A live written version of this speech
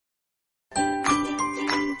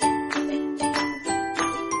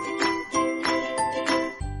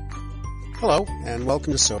Hello, and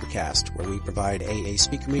welcome to Sobercast, where we provide AA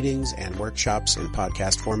speaker meetings and workshops in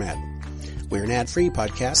podcast format. We're an ad-free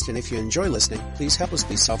podcast, and if you enjoy listening, please help us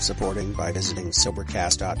be self-supporting by visiting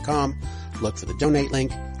Sobercast.com, look for the donate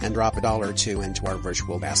link, and drop $1 or $2 into our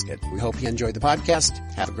virtual basket. We hope you enjoy the podcast.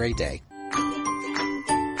 Have a great day.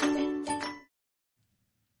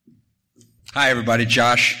 Hi, everybody.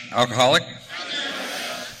 Josh, alcoholic.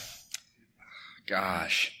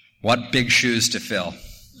 Gosh, what big shoes to fill.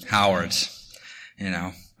 Howard's,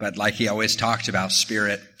 but like he always talked about,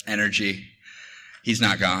 spirit, energy, he's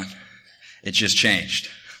not gone. It just changed.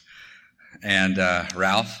 And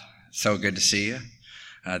Ralph, so good to see you.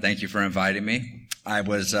 Thank you for inviting me. I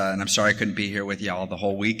was, and I'm sorry I couldn't be here with y'all the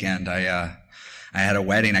whole weekend. I had a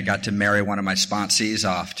wedding. I got to marry one of my sponsees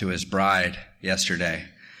off to his bride yesterday,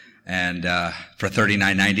 and for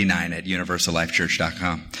 $39.99 at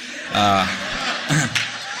universallifechurch.com.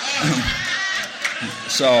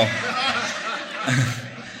 So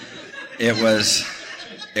it was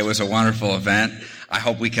a wonderful event. I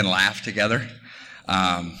hope we can laugh together,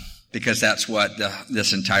 because that's what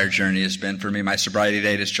this entire journey has been for me. My sobriety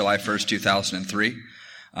date is July 1st, 2003.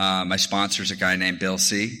 My sponsor is a guy named Bill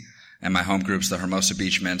C., and my home group's the Hermosa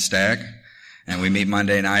Beach Men's Stag. And we meet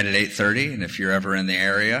Monday night at 8:30, and if you're ever in the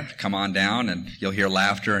area, come on down and you'll hear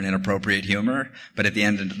laughter and inappropriate humor. But at the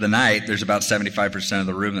end of the night, there's about 75% of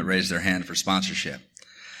the room that raise their hand for sponsorship.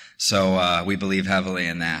 So we believe heavily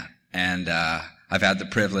in that. And I've had the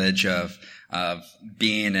privilege of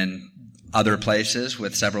being in other places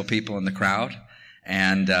with several people in the crowd.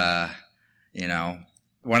 And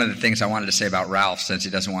one of the things I wanted to say about Ralph, since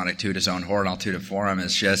he doesn't want to toot his own horn, I'll toot it for him,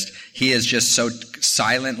 is just he is just so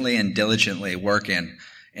silently and diligently working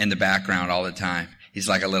in the background all the time. He's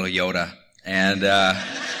like a little Yoda, and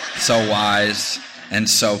so wise and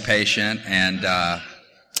so patient, and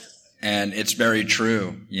it's very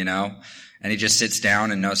true, And he just sits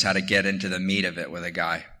down and knows how to get into the meat of it with a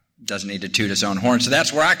guy. Doesn't need to toot his own horn. So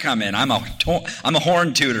that's where I come in. I'm a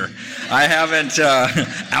horn tooter. I haven't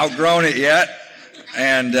outgrown it yet.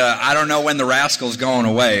 And I don't know when the rascal's going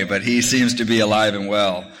away, but he seems to be alive and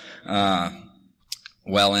well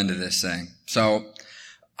into this thing. So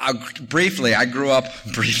I grew up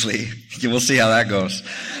briefly. We'll see how that goes.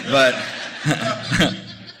 But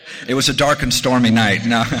it was a dark and stormy night.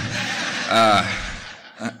 No,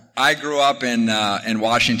 I grew up in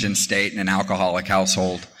Washington State in an alcoholic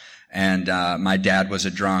household, and my dad was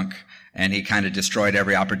a drunk, and he kind of destroyed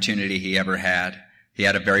every opportunity he ever had. He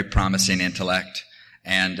had a very promising intellect,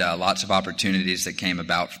 and lots of opportunities that came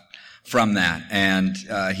about from that. And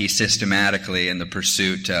he systematically, in the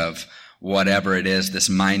pursuit of whatever it is, this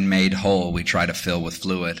mind-made hole we try to fill with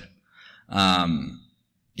fluid,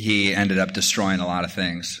 he ended up destroying a lot of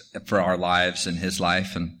things for our lives and his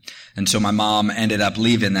life. And so my mom ended up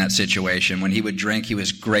leaving that situation. When he would drink, he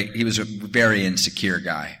was great. He was a very insecure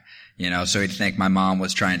guy. So he'd think my mom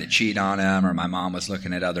was trying to cheat on him, or my mom was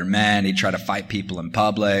looking at other men. He'd try to fight people in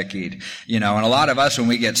public. And a lot of us, when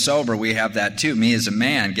we get sober, we have that too. Me as a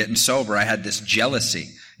man, getting sober, I had this jealousy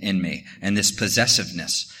in me and this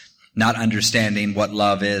possessiveness, not understanding what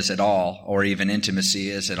love is at all, or even intimacy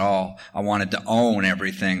is at all. I wanted to own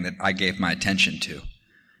everything that I gave my attention to.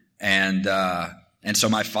 And so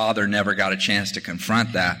my father never got a chance to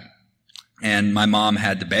confront that. And my mom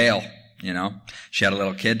had to bail. She had a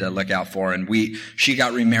little kid to look out for, and she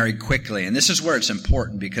got remarried quickly. And this is where it's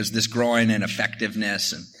important, because this growing in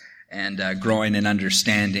effectiveness and growing in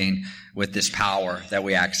understanding with this power that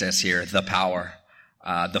we access here, the power,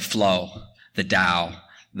 the flow, the Tao,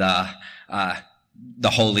 the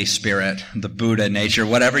Holy Spirit, the Buddha nature,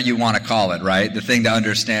 whatever you want to call it, right? The thing to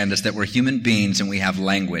understand is that we're human beings and we have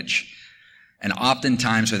language. And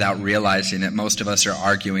oftentimes, without realizing it, most of us are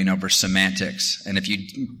arguing over semantics. And if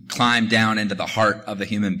you climb down into the heart of a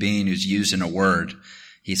human being who's using a word,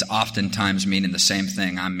 he's oftentimes meaning the same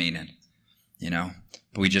thing I'm meaning, But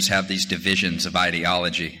we just have these divisions of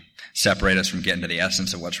ideology, separate us from getting to the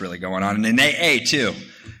essence of what's really going on. And in AA too.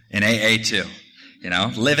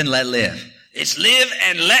 Live and let live. It's live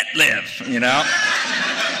and let live,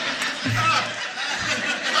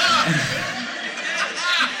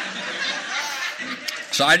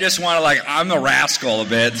 So I just want to, I'm the rascal a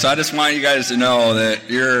bit, so I just want you guys to know that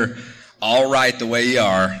you're all right the way you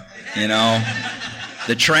are,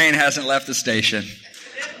 The train hasn't left the station,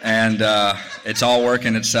 and it's all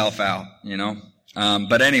working itself out,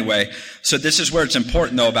 But anyway, so this is where it's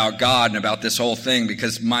important, though, about God and about this whole thing,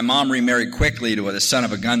 because my mom remarried quickly to the son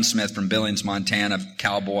of a gunsmith from Billings, Montana,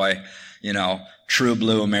 cowboy, true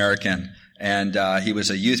blue American. And he was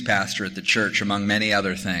a youth pastor at the church, among many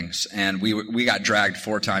other things. And we got dragged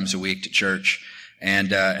 4 times a week to church.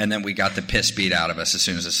 And then we got the piss beat out of us as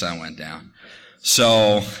soon as the sun went down.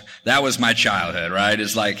 So that was my childhood, right?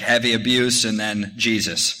 It's like heavy abuse and then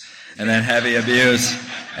Jesus. And then heavy abuse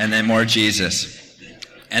and then more Jesus.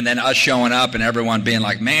 And then us showing up and everyone being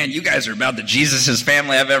like, man, you guys are about the Jesus'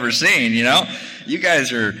 family I've ever seen, you know? You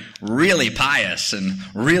guys are really pious and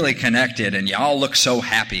really connected and you all look so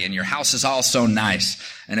happy and your house is all so nice.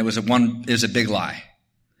 And it was a big lie.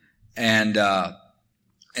 And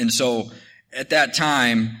so at that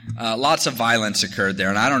time, lots of violence occurred there.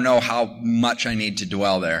 And I don't know how much I need to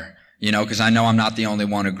dwell there, you know, because I know I'm not the only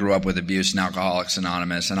one who grew up with abuse in Alcoholics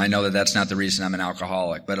Anonymous. And I know that that's not the reason I'm an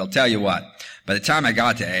alcoholic. But I'll tell you what, by the time I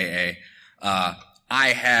got to AA, I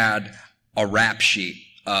had a rap sheet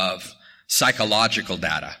of psychological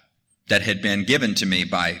data that had been given to me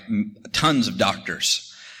by tons of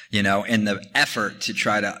doctors, you know, in the effort to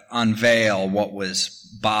try to unveil what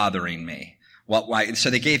was bothering me. So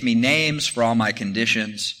they gave me names for all my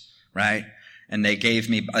conditions, right? And they gave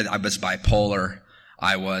me, I was bipolar.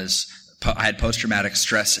 I had post-traumatic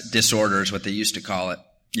stress disorders, what they used to call it,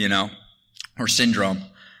 you know, or syndrome.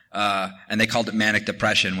 And they called it manic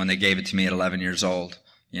depression when they gave it to me at 11 years old.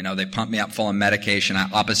 You know, they pumped me up full of medication,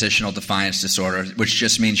 oppositional defiance disorder, which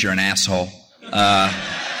just means you're an asshole.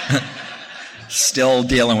 Still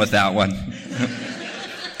dealing with that one.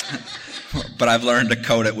 But I've learned to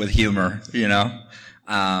coat it with humor, you know.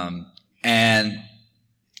 And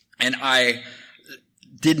I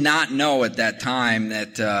did not know at that time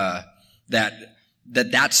that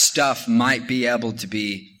stuff might be able to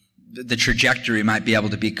be, the trajectory might be able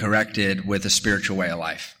to be corrected with a spiritual way of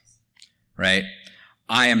life, right?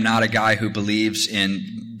 I am not a guy who believes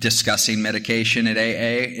in discussing medication at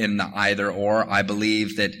AA in the either or. I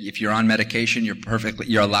believe that if you're on medication, you're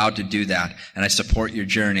allowed to do that. And I support your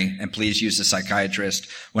journey. And please use a psychiatrist.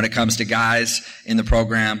 When it comes to guys in the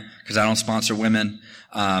program, because I don't sponsor women,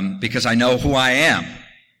 because I know who I am.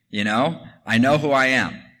 You know? I know who I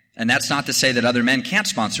am. And that's not to say that other men can't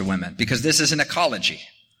sponsor women, because this is an ecology.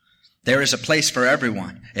 There is a place for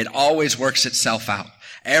everyone. It always works itself out.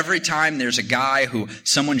 Every time there's a guy who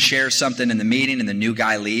someone shares something in the meeting and the new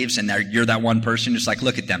guy leaves and you're that one person who's like,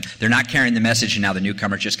 look at them. They're not carrying the message and now the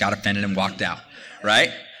newcomer just got offended and walked out.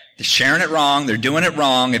 Right? They're sharing it wrong. They're doing it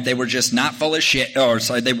wrong. If they were just not full of shit, or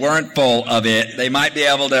sorry, they weren't full of it, they might be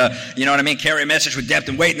able to, you know what I mean, carry a message with depth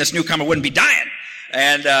and weight and this newcomer wouldn't be dying.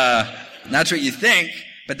 And that's what you think.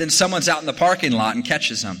 But then someone's out in the parking lot and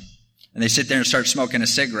catches them. And they sit there and start smoking a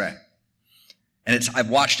cigarette. And I've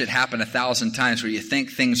watched it happen 1,000 times where you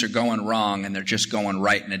think things are going wrong and they're just going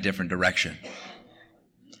right in a different direction.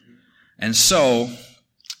 And so,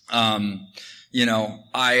 you know,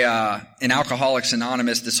 in Alcoholics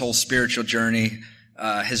Anonymous, this whole spiritual journey,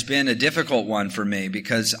 has been a difficult one for me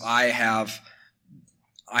because I have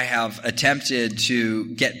attempted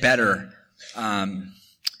to get better,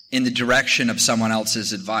 in the direction of someone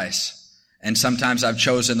else's advice. And sometimes I've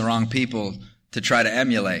chosen the wrong people to try to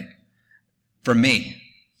emulate. For me,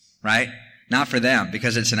 right? Not for them,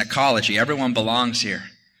 because it's an ecology. Everyone belongs here.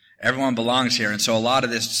 Everyone belongs here. And so a lot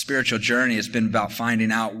of this spiritual journey has been about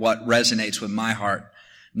finding out what resonates with my heart,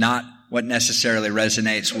 not what necessarily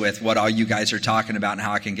resonates with what all you guys are talking about and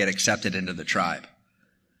how I can get accepted into the tribe.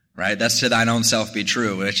 Right? That's to thine own self be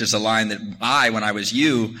true. It's just a line that when I was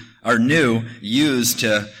new, used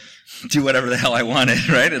to do whatever the hell I wanted,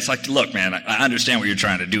 right? It's like, look, man, I understand what you're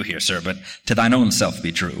trying to do here, sir, but to thine own self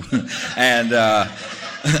be true. And,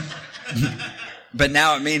 but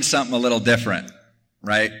now it means something a little different,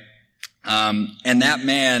 right? And that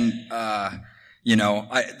man, you know,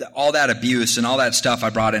 all that abuse and all that stuff I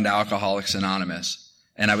brought into Alcoholics Anonymous.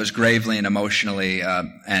 And I was gravely and emotionally,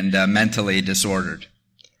 and mentally disordered.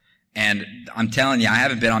 And I'm telling you, I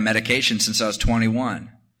haven't been on medication since I was 21.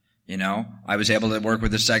 You know, I was able to work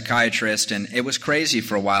with a psychiatrist and it was crazy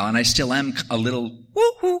for a while and I still am a little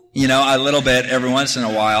woo-hoo, you know, a little bit every once in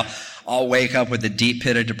a while. I'll wake up with a deep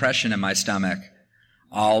pit of depression in my stomach.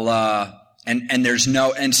 And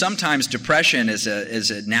sometimes depression is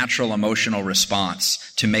a natural emotional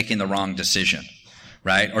response to making the wrong decision,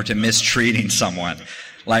 right? Or to mistreating someone,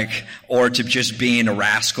 or to just being a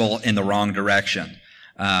rascal in the wrong direction.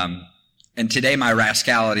 And today my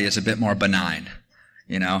rascality is a bit more benign.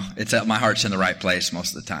 You know, my heart's in the right place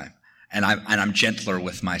most of the time. And I'm gentler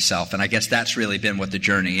with myself. And I guess that's really been what the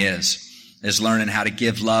journey is learning how to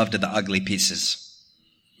give love to the ugly pieces.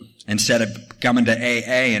 Instead of coming to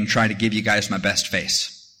AA and trying to give you guys my best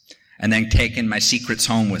face. And then taking my secrets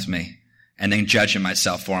home with me. And then judging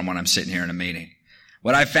myself for them when I'm sitting here in a meeting.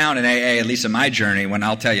 What I found in AA, at least in my journey, when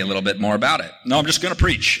I'll tell you a little bit more about it. No, I'm just going to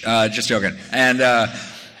preach. Just joking. And,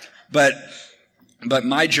 but But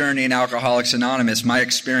my journey in Alcoholics Anonymous, my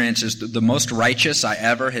experience is the most righteous I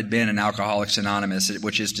ever had been in Alcoholics Anonymous,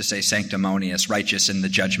 which is to say sanctimonious, righteous in the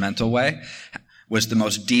judgmental way, was the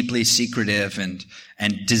most deeply secretive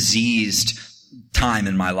and diseased time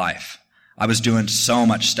in my life. I was doing so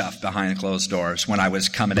much stuff behind closed doors when I was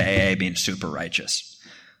coming to AA being super righteous.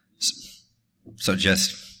 So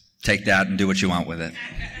just take that and do what you want with it.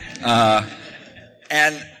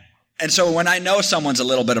 And so when I know someone's a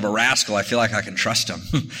little bit of a rascal, I feel like I can trust them.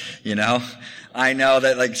 You know? I know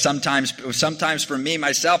that like sometimes for me,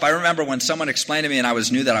 myself, I remember when someone explained to me and I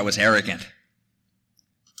knew that I was arrogant.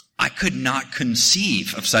 I could not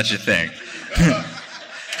conceive of such a thing.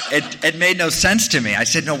 It made no sense to me. I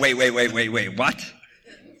said, no, wait, what?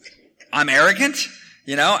 I'm arrogant?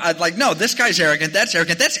 You know, I'd like, no, this guy's arrogant, that's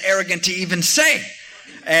arrogant to even say.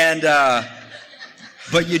 And,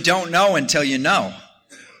 but you don't know until you know.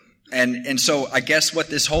 And so I guess what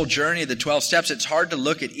this whole journey, the 12 steps, it's hard to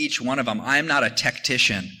look at each one of them. I'm not a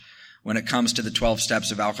tactician when it comes to the 12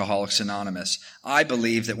 steps of Alcoholics Anonymous. I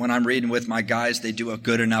believe that when I'm reading with my guys, they do a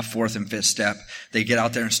good enough 4th and 5th step. They get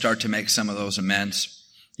out there and start to make some of those amends.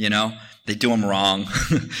 You know, they do them wrong.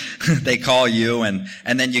 They call you and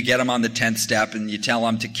then you get them on the 10th step and you tell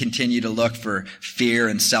them to continue to look for fear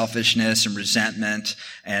and selfishness and resentment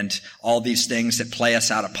and all these things that play us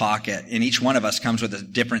out of pocket. And each one of us comes with a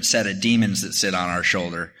different set of demons that sit on our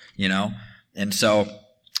shoulder, you know? And so,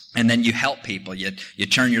 and then you help people. You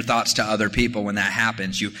turn your thoughts to other people when that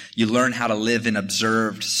happens. You learn how to live an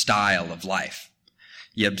observed style of life.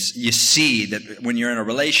 You see that when you're in a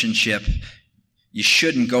relationship, you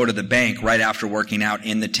shouldn't go to the bank right after working out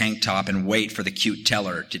in the tank top and wait for the cute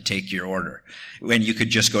teller to take your order when you could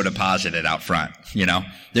just go deposit it out front, you know?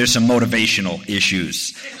 There's some motivational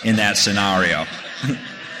issues in that scenario.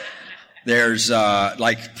 There's,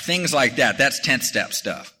 like, things like that. That's 10th step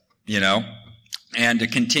stuff, you know? And to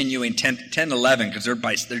continue in 10, 11, because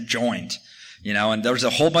they're joined. You know, and there's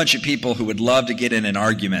a whole bunch of people who would love to get in an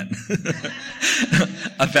argument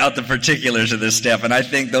about the particulars of this step, and I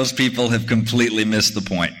think those people have completely missed the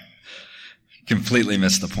point. Completely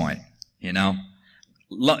missed the point, you know?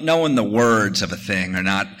 Knowing the words of a thing are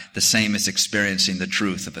not the same as experiencing the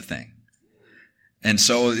truth of a thing. And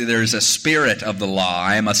so there's a spirit of the law.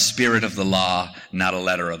 I am a spirit of the law, not a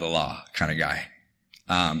letter of the law kind of guy.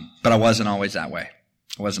 But I wasn't always that way.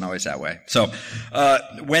 So,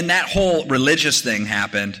 when that whole religious thing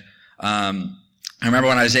happened, I remember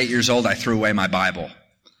when I was 8 years old, I threw away my Bible.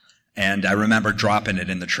 And I remember dropping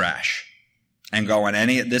it in the trash and going,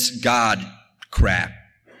 this God crap,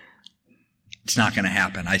 it's not going to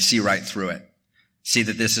happen. I see right through it. See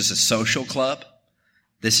that this is a social club.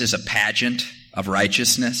 This is a pageant of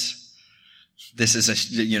righteousness. This is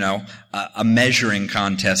a measuring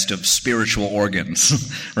contest of spiritual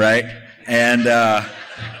organs, right? And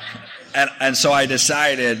so I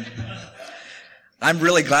decided, I'm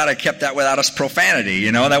really glad I kept that without a profanity,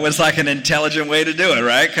 you know? That was like an intelligent way to do it,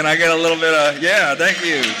 right? Can I get a little bit of, yeah, thank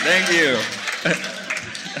you.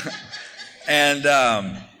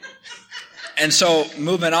 And so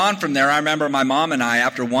moving on from there, I remember my mom and I,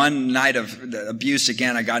 after one night of abuse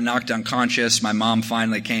again, I got knocked unconscious. My mom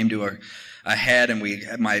finally came to a head, and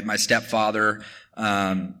my stepfather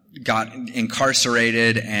got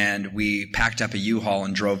incarcerated, and we packed up a U-Haul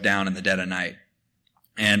and drove down in the dead of night.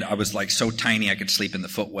 And I was like so tiny I could sleep in the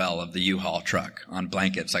footwell of the U-Haul truck on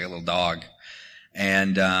blankets like a little dog.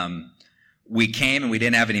 And we came and we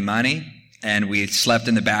didn't have any money, and we slept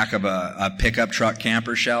in the back of a pickup truck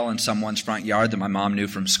camper shell in someone's front yard that my mom knew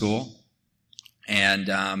from school.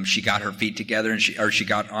 And she got her feet together, and she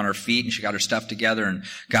got on her feet and she got her stuff together and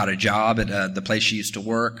got a job at the place she used to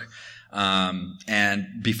work.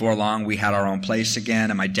 And before long, we had our own place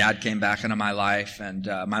again, and my dad came back into my life, and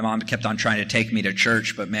my mom kept on trying to take me to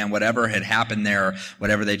church, but man, whatever had happened there,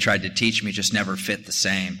 whatever they tried to teach me just never fit the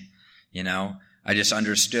same, you know? I just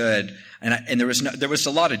understood, and there was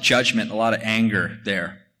a lot of judgment, a lot of anger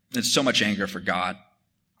there. There's so much anger for God,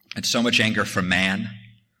 and so much anger for man.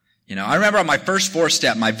 You know, I remember on my first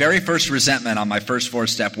 4-step, my very first resentment on my first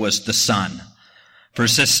 4-step was the sun. For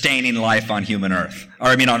sustaining life on on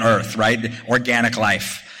earth, right? Organic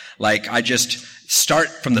life. Like, I just start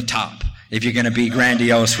from the top if you're going to be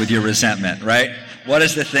grandiose with your resentment, right? What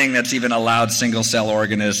is the thing that's even allowed single-cell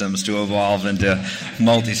organisms to evolve into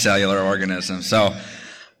multicellular organisms? So,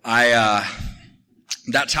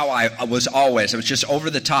 that's how I was always. I was just over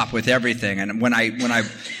the top with everything. And when I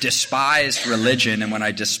despised religion, and when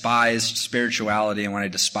I despised spirituality, and when I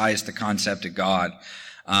despised the concept of God,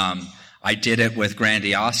 I did it with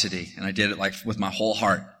grandiosity, and I did it like with my whole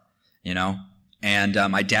heart, you know? And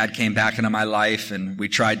my dad came back into my life, and we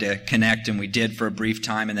tried to connect, and we did for a brief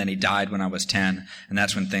time, and then he died when I was 10, and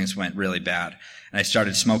that's when things went really bad. And I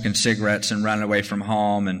started smoking cigarettes and running away from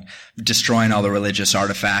home and destroying all the religious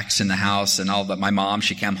artifacts in the house, and my mom,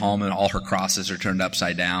 she came home and all her crosses are turned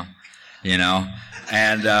upside down, you know?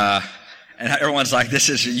 And everyone's like,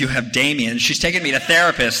 you have Damien. She's taken me to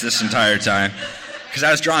therapists this entire time. Because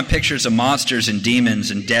I was drawing pictures of monsters and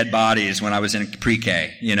demons and dead bodies when I was in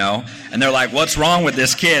pre-K, you know? And they're like, what's wrong with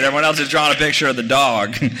this kid? Everyone else is drawing a picture of the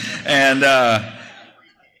dog.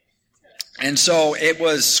 And so it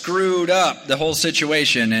was screwed up, the whole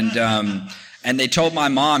situation. And they told my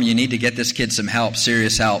mom, you need to get this kid some help,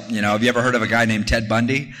 serious help. You know, have you ever heard of a guy named Ted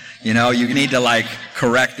Bundy? You know, you need to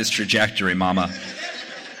correct this trajectory, mama.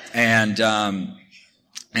 And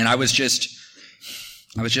I was just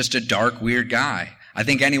a dark, weird guy. I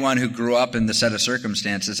think anyone who grew up in the set of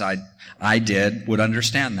circumstances I did would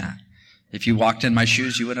understand that. If you walked in my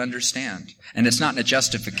shoes, you would understand. And it's not in a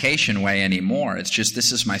justification way anymore. It's just,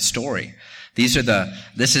 this is my story. This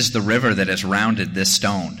is the river that has rounded this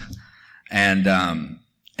stone. And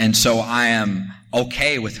so I am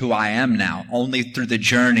okay with who I am now, only through the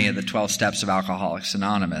journey of the 12 steps of Alcoholics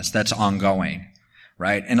Anonymous. That's ongoing,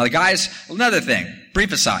 right? And guys, another thing,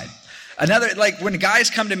 brief aside. When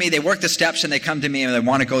guys come to me, they work the steps and they come to me and they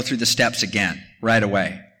want to go through the steps again right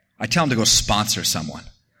away. I tell them to go sponsor someone,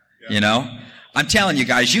 you know? I'm telling you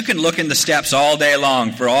guys, you can look in the steps all day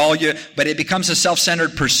long but it becomes a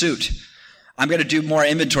self-centered pursuit. I'm going to do more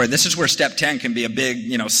inventory. This is where step 10 can be a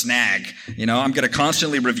big, snag. You know, I'm going to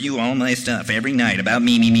constantly review all my stuff every night about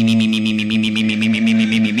me.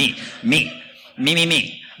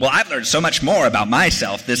 Well, I've learned so much more about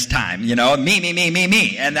myself this time,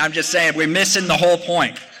 me. And I'm just saying, we're missing the whole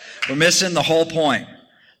point. We're missing the whole point.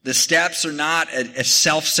 The steps are not a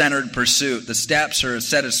self-centered pursuit. The steps are a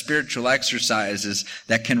set of spiritual exercises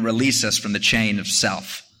that can release us from the chain of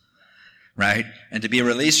self, right? And to be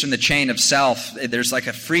released from the chain of self, there's a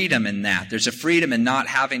freedom in that. There's a freedom in not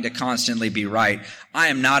having to constantly be right. I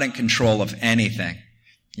am not in control of anything.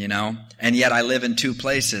 And yet I live in two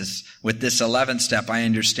places. With this 11th step, I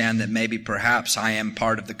understand that maybe perhaps I am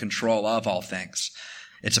part of the control of all things.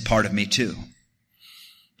 It's a part of me too.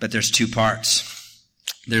 But there's two parts.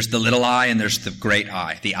 There's the little I and there's the great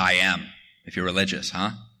I, the I am, if you're religious,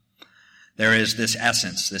 huh? There is this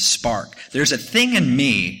essence, this spark. There's a thing in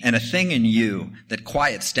me and a thing in you that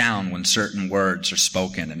quiets down when certain words are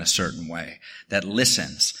spoken in a certain way, that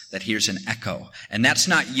listens, that hears an echo. And that's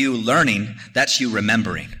not you learning, that's you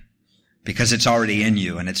remembering, because it's already in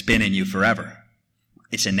you and it's been in you forever.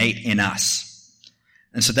 It's innate in us.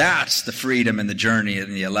 And so that's the freedom and the journey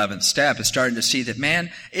in the 11th step, is starting to see that,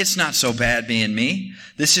 man, it's not so bad being me.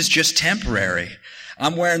 This is just temporary.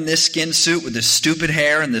 I'm wearing this skin suit with this stupid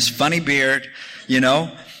hair and this funny beard,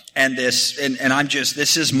 and this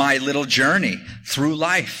is my little journey through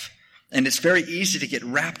life. And it's very easy to get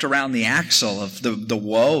wrapped around the axle of the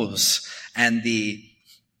woes and the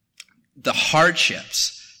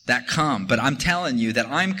hardships that come. But I'm telling you that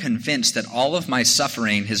I'm convinced that all of my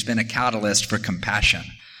suffering has been a catalyst for compassion.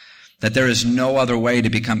 That there is no other way to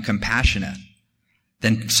become compassionate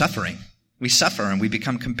than suffering. We suffer and we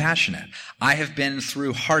become compassionate. I have been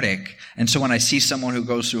through heartache, and so when I see someone who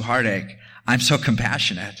goes through heartache, I'm so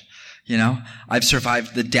compassionate. I've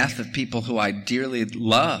survived the death of people who I dearly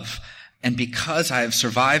love, and because I have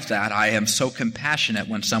survived that, I am so compassionate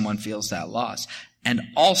when someone feels that loss. And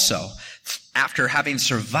also, after having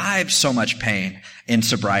survived so much pain in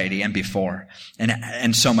sobriety and before,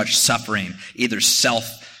 and so much suffering, either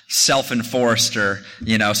self-enforced or,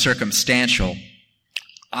 circumstantial,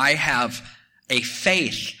 I have a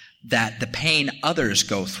faith that the pain others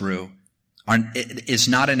go through is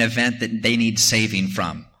not an event that they need saving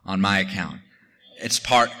from on my account.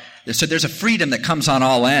 So there's a freedom that comes on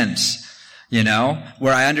all ends,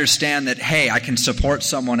 where I understand that, hey, I can support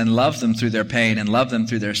someone and love them through their pain and love them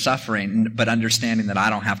through their suffering, but understanding that I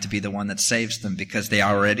don't have to be the one that saves them because they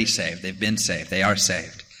are already saved. They've been saved. They are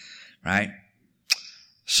saved, right?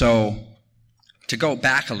 So to go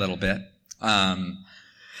back a little bit,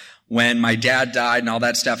 when my dad died and all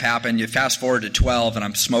that stuff happened, you fast forward to 12 and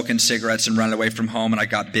I'm smoking cigarettes and running away from home, and I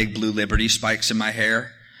got big blue Liberty spikes in my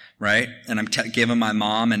hair, right? And I'm giving my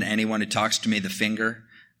mom and anyone who talks to me the finger,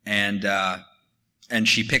 and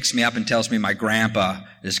she picks me up and tells me my grandpa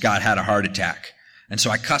had a heart attack. And so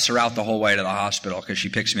I cuss her out the whole way to the hospital because she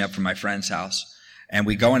picks me up from my friend's house. And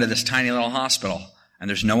we go into this tiny little hospital and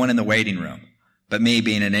there's no one in the waiting room but me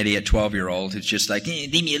being an idiot 12-year-old who's just like,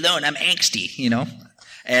 leave me alone, I'm angsty,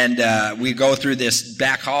 And we go through this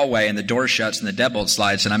back hallway and the door shuts and the deadbolt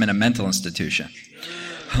slides and I'm in a mental institution.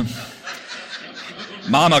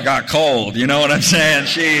 Mama got cold. You know what I'm saying?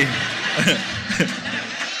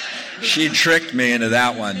 She tricked me into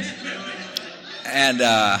that one.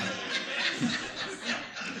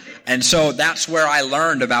 And so that's where I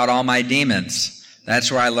learned about all my demons.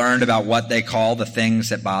 That's where I learned about what they call the things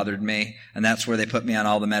that bothered me. And that's where they put me on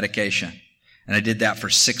all the medication. And I did that for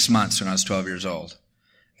 6 months when I was 12 years old.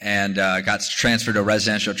 And got transferred to a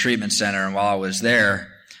residential treatment center. And while I was there,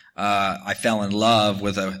 I fell in love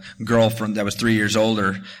with a girlfriend that was 3 years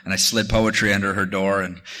older, and I slid poetry under her door,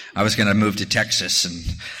 and I was going to move to Texas and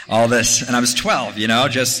all this. And I was 12,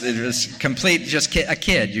 it was complete, a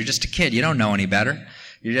kid. You're just a kid. You don't know any better.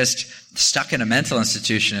 You're just stuck in a mental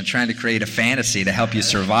institution and trying to create a fantasy to help you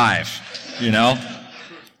survive,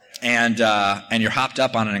 And you're hopped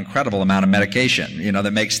up on an incredible amount of medication,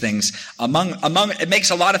 that makes things it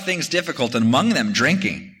makes a lot of things difficult, and among them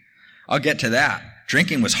drinking. I'll get to that.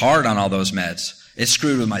 Drinking was hard on all those meds. It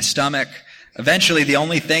screwed with my stomach. Eventually, the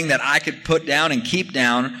only thing that I could put down and keep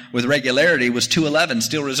down with regularity was 211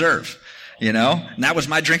 Steel Reserve, And that was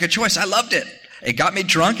my drink of choice. I loved it. It got me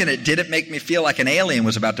drunk, and it didn't make me feel like an alien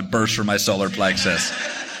was about to burst from my solar plexus.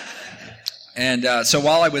 And so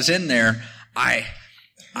while I was in there, I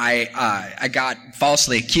got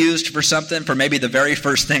falsely accused for something, for maybe the very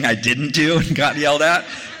first thing I didn't do and got yelled at.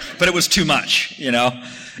 But it was too much,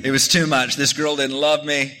 It was too much. This girl didn't love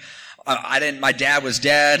me. My dad was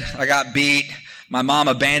dead. I got beat. My mom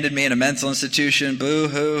abandoned me in a mental institution. Boo,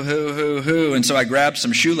 hoo, hoo, hoo, hoo. And so I grabbed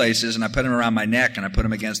some shoelaces and I put them around my neck and I put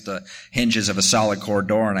them against the hinges of a solid core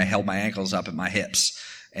door and I held my ankles up at my hips.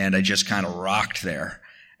 And I just kind of rocked there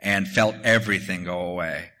and felt everything go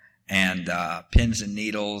away. And pins and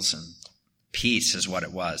needles and peace is what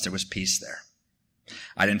it was. There was peace there.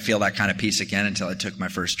 I didn't feel that kind of peace again until I took my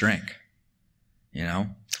first drink,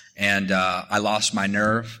 And I lost my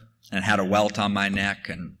nerve and had a welt on my neck,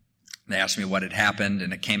 and they asked me what had happened,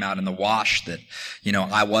 and it came out in the wash that,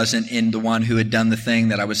 I wasn't the one who had done the thing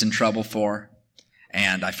that I was in trouble for,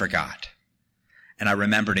 and I forgot. And I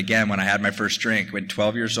remembered again when I had my first drink, when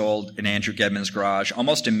 12 years old in Andrew Gedman's garage,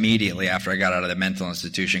 almost immediately after I got out of the mental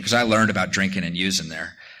institution, because I learned about drinking and using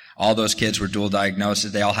there. All those kids were dual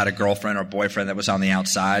diagnosis. They all had a girlfriend or boyfriend that was on the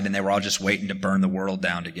outside, and they were all just waiting to burn the world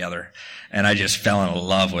down together. And I just fell in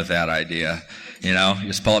love with that idea. You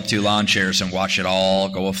just pull up 2 lawn chairs and watch it all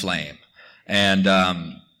go aflame. And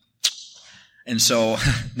so,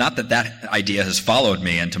 not that idea has followed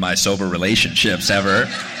me into my sober relationships ever.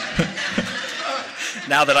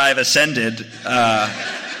 Now that I've ascended,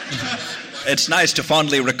 it's nice to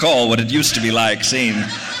fondly recall what it used to be like seen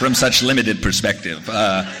from such limited perspective.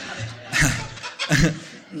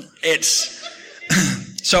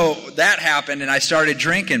 So that happened, and I started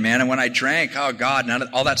drinking, man. And when I drank, oh God,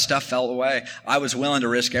 all that stuff fell away. I was willing to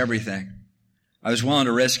risk everything.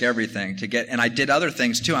 To get, and I did other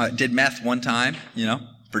things too. I did meth one time,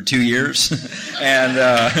 for 2 years,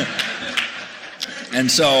 and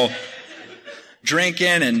so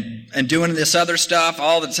drinking and doing this other stuff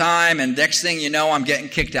all the time, and next thing you know, I'm getting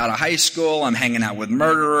kicked out of high school, I'm hanging out with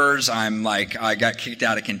murderers, I got kicked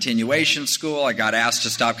out of continuation school, I got asked to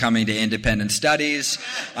stop coming to independent studies,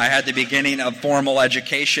 I had the beginning of formal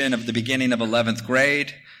education of the beginning of 11th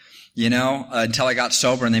grade, until I got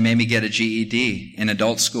sober and they made me get a GED in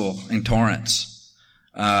adult school in Torrance.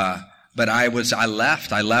 But I left.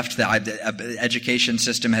 The education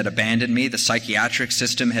system had abandoned me. The psychiatric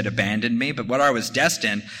system had abandoned me. But what I was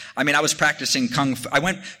destined, I was practicing Kung Fu.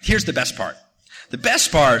 Here's the best part. The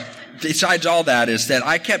best part, besides all that, is that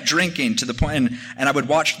I kept drinking to the point, and I would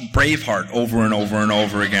watch Braveheart over and over and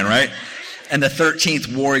over again, right? And the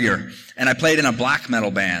 13th Warrior. And I played in a black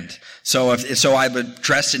metal band. So I would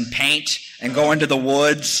dress in paint and go into the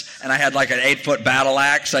woods, and I had like an 8-foot battle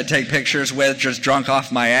axe I'd take pictures with, just drunk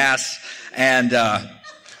off my ass. And I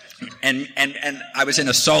was in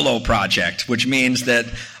a solo project, which means that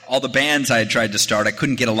all the bands I had tried to start, I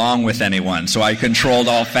couldn't get along with anyone, so I controlled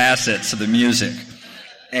all facets of the music.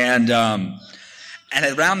 And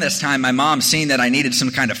around this time, my mom, seeing that I needed some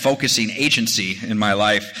kind of focusing agency in my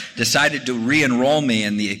life, decided to re-enroll me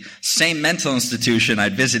in the same mental institution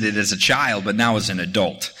I'd visited as a child, but now as an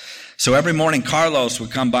adult. So every morning, Carlos would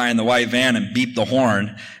come by in the white van and beep the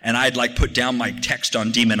horn, and I'd put down my text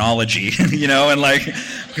on demonology, and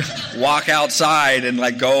walk outside and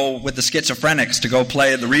go with the schizophrenics to go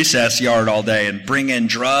play at the recess yard all day and bring in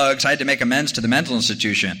drugs. I had to make amends to the mental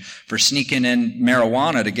institution for sneaking in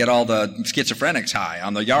marijuana to get all the schizophrenics high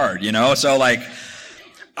on the yard, So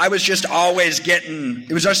I was just always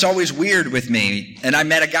it was just always weird with me. And I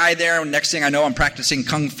met a guy there, and next thing I know, I'm practicing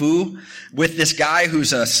Kung Fu with this guy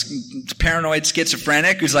who's a paranoid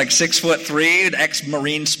schizophrenic, who's like 6'3", an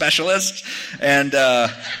ex-Marine specialist. And,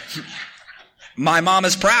 my mom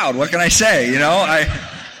is proud. What can I say? You know, I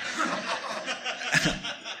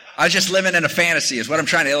was just living in a fantasy is what I'm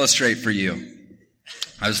trying to illustrate for you.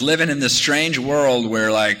 I was living in this strange world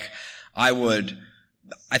where like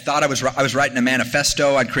I thought I was writing a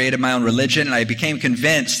manifesto. I'd created my own religion, and I became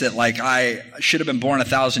convinced that like I should have been born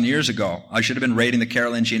 1,000 years ago. I should have been raiding the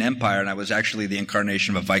Carolingian Empire, and I was actually the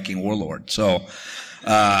incarnation of a Viking warlord. So,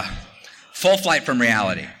 full flight from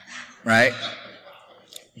reality, right?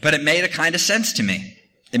 But it made a kind of sense to me.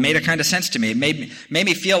 It made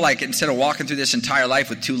me feel like instead of walking through this entire life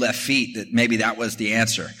with 2 left feet, that maybe that was the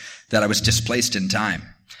answer, that I was displaced in time.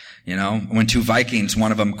 You know, when 2 Vikings,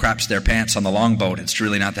 one of them craps their pants on the longboat, it's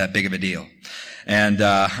really not that big of a deal. And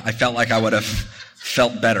I felt like I would have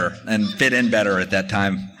felt better and fit in better at that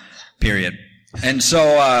time period. And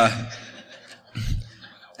so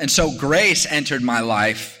grace entered my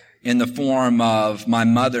life in the form of my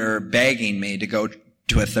mother begging me to go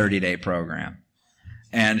to a 30-day program.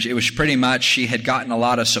 And it was pretty much, she had gotten a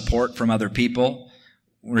lot of support from other people.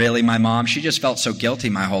 Really, my mom, she just felt so guilty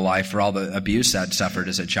my whole life for all the abuse I'd suffered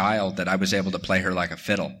as a child that I was able to play her like a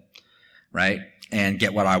fiddle, right? And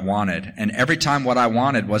get what I wanted. And every time what I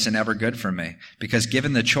wanted wasn't ever good for me. Because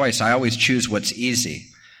given the choice, I always choose what's easy.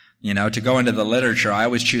 You know, to go into the literature, I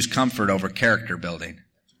always choose comfort over character building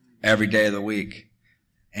every day of the week.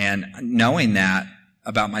 And knowing that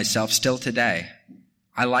about myself still today,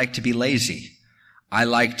 I like to be lazy. I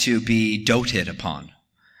like to be doted upon.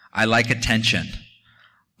 I like attention.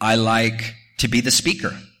 I like to be the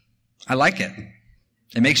speaker. I like it.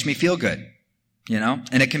 It makes me feel good, you know?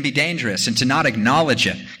 And it can be dangerous. And to not acknowledge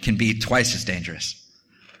it can be twice as dangerous.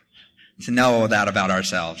 To know that about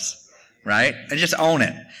ourselves, right? And just own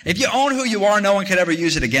it. If you own who you are, no one could ever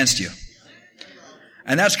use it against you.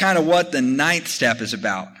 And that's kind of what the 9th step is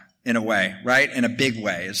about, in a way, right? In a big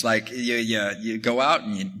way. It's like you go out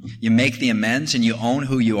and you make the amends and you own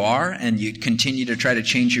who you are and you continue to try to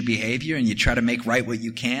change your behavior and you try to make right what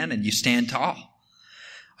you can and you stand tall.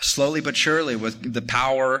 Slowly but surely, with the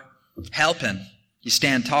power helping, you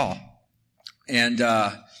stand tall. And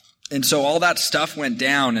so all that stuff went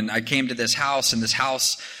down, and I came to this house, and this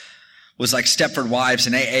house was like Stepford Wives,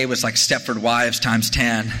 and AA was like Stepford Wives times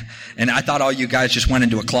 10. And I thought all you guys just went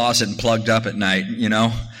into a closet and plugged up at night, you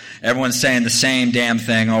know? Everyone's saying the same damn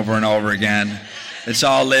thing over and over again. It's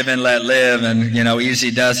all live and let live, and, you know,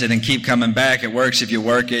 easy does it and keep coming back. It works if you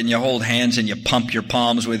work it, and you hold hands and you pump your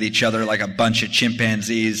palms with each other like a bunch of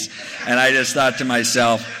chimpanzees. And I just thought to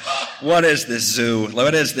myself, what is this zoo?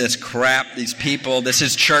 What is this crap? These people, this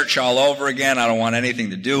is church all over again. I don't want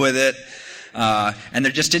anything to do with it. And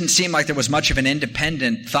there just didn't seem like there was much of an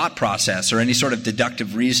independent thought process or any sort of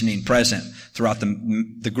deductive reasoning present throughout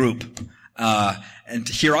the group. And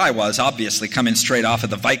here I was, obviously, coming straight off of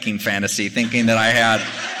the Viking fantasy, thinking that I had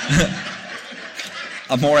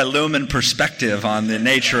a more illumined perspective on the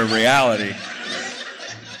nature of reality.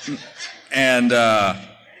 And the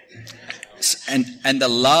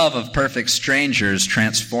love of perfect strangers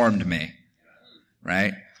transformed me,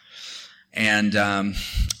 right? And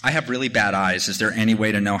I have really bad eyes. Is there any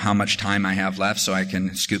way to know how much time I have left so I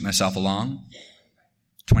can scoot myself along?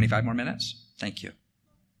 25 more minutes? Thank you.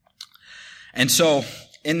 And so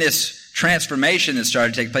in this transformation that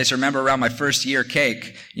started to take place, I remember around my first year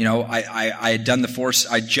cake, you know, I had done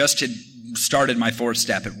I just had started my 4th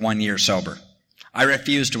step at 1 year sober. I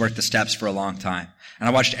refused to work the steps for a long time. And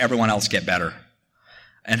I watched everyone else get better.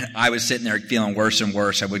 And I was sitting there feeling worse and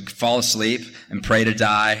worse. I would fall asleep and pray to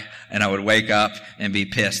die, and I would wake up and be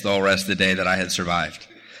pissed the whole rest of the day that I had survived.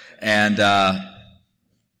 And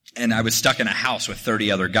I was stuck in a house with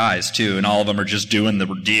 30 other guys, too, and all of them are just doing the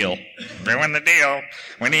deal. Doing the deal.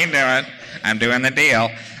 What are you doing? I'm doing the deal.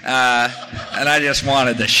 And I just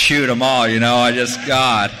wanted to shoot them all, you know.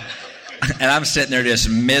 God. And I'm sitting there just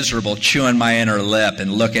miserable, chewing my inner lip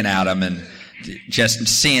and looking at them and just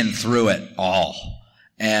seeing through it all.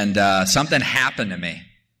 And something happened to me.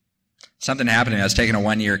 I was taking a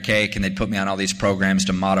 1 year cake, and they'd put me on all these programs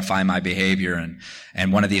to modify my behavior.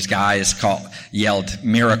 And one of these guys yelled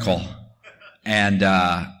 "miracle," and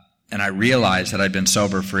I realized that I'd been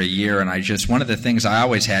sober for a year. And one of the things I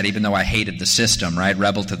always had, even though I hated the system, right,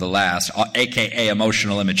 rebel to the last, aka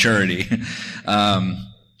emotional immaturity.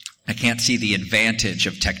 I can't see the advantage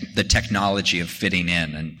of the technology of fitting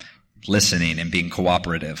in and listening and being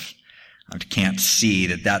cooperative. I can't see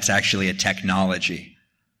that that's actually a technology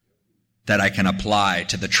that I can apply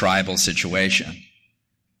to the tribal situation.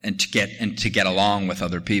 and to get along with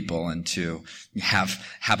other people and to have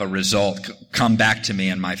a result come back to me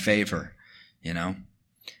in my favor, you know.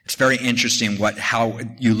 It's very interesting how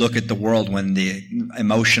you look at the world when the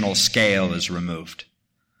emotional scale is removed.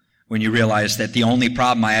 When you realize that the only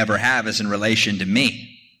problem I ever have is in relation to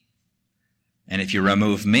me. And if you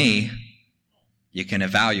remove me, you can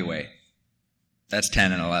evaluate. That's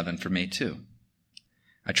 10 and 11 for me too.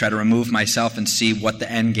 I try to remove myself and see what the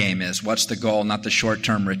end game is. What's the goal, not the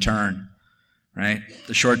short-term return, right?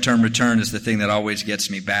 The short-term return is the thing that always gets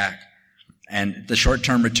me back. And the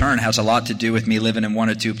short-term return has a lot to do with me living in one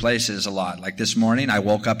or two places a lot. Like this morning, I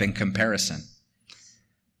woke up in comparison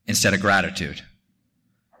instead of gratitude.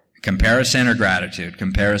 Comparison or gratitude,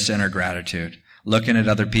 comparison or gratitude. Looking at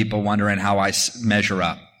other people, wondering how I measure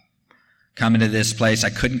up. Coming to this place, I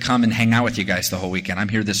couldn't come and hang out with you guys the whole weekend. I'm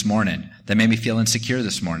here this morning. That made me feel insecure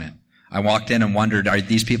this morning. I walked in and wondered, are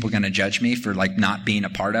these people going to judge me for like not being a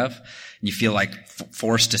part of? And you feel like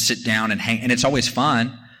forced to sit down and hang, and it's always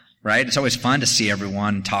fun, right? It's always fun to see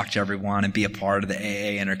everyone, talk to everyone, and be a part of the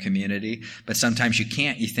AA inner community. But sometimes you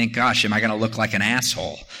can't. You think, gosh, am I going to look like an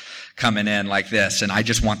asshole coming in like this? And I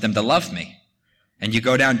just want them to love me. And you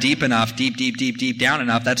go down deep enough, deep down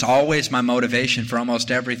enough, that's always my motivation for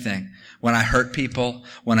almost everything. When I hurt people,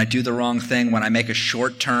 when I do the wrong thing, when I make a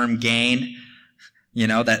short-term gain, you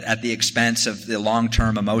know, that at the expense of the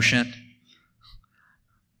long-term emotion,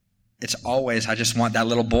 it's always, I just want that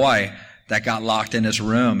little boy that got locked in his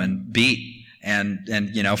room and beat and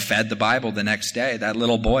you know, fed the Bible the next day. That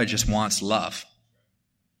little boy just wants love.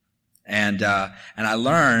 And I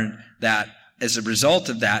learned that as a result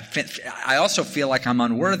of that, I also feel like I'm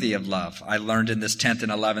unworthy of love. I learned in this 10th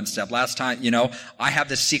and 11th step. Last time, you know, I have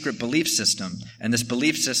this secret belief system, and this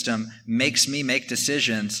belief system makes me make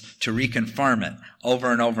decisions to reconfirm it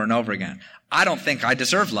over and over and over again. I don't think I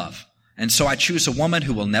deserve love, and so I choose a woman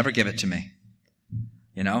who will never give it to me.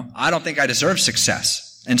 You know, I don't think I deserve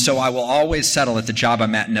success, and so I will always settle at the job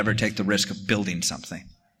I'm at and never take the risk of building something.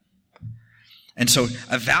 And so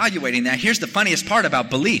evaluating that, here's the funniest part about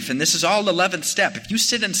belief, and this is all 11th step. If you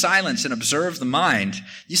sit in silence and observe the mind,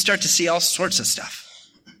 you start to see all sorts of stuff.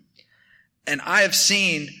 And I have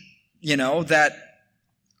seen, you know, that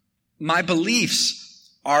my beliefs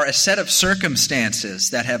are a set of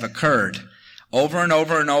circumstances that have occurred over and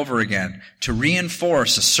over and over again to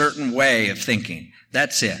reinforce a certain way of thinking.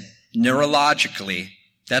 That's it. Neurologically,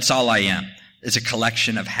 that's all I am. Is a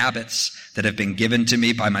collection of habits that have been given to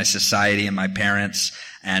me by my society and my parents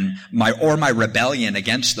and my rebellion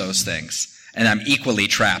against those things. And I'm equally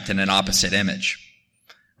trapped in an opposite image,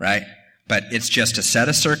 right? But it's just a set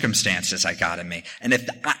of circumstances I got in me. And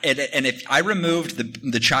if I removed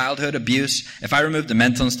the childhood abuse, if I removed the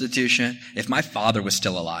mental institution, if my father was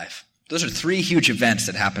still alive, those are three huge events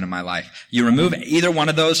that happened in my life. You remove either one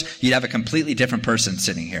of those, you'd have a completely different person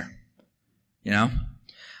sitting here. You know?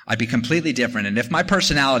 I'd be completely different. And if my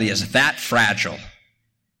personality is that fragile,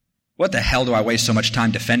 what the hell do I waste so much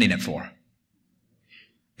time defending it for?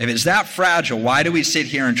 If it's that fragile, why do we sit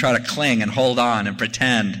here and try to cling and hold on and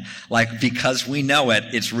pretend like because we know it,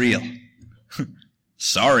 it's real?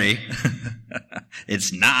 Sorry.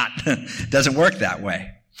 It's not. It doesn't work that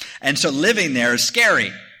way. And so living there is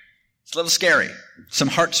scary. It's a little scary. Some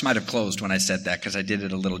hearts might have closed when I said that because I did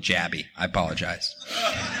it a little jabby. I apologize.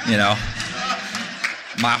 You know?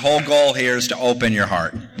 My whole goal here is to open your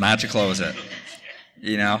heart, not to close it,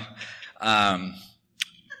 you know. But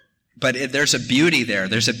there's a beauty there.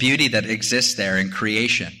 There's a beauty that exists there in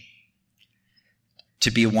creation.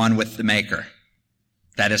 To be one with the Maker.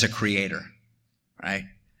 That is a creator, right?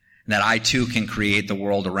 And that I too can create the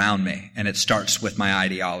world around me. And it starts with my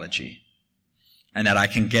ideology. And that I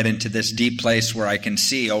can get into this deep place where I can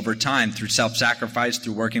see over time through self-sacrifice,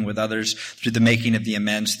 through working with others, through the making of the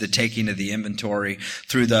amends, the taking of the inventory,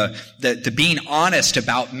 through the being honest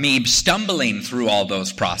about me stumbling through all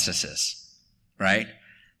those processes, right?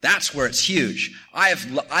 That's where it's huge.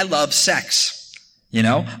 I love sex, you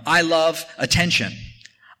know? I love attention.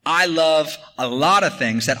 I love a lot of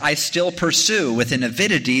things that I still pursue with an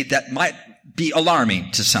avidity that might be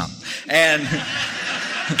alarming to some.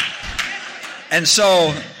 And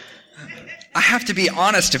so I have to be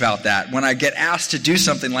honest about that when I get asked to do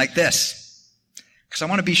something like this. Because I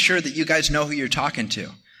want to be sure that you guys know who you're talking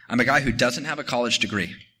to. I'm a guy who doesn't have a college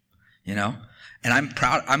degree, you know, and I'm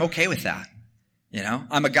proud. I'm okay with that. You know,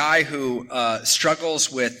 I'm a guy who struggles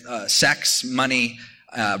with sex, money,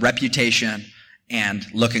 reputation, and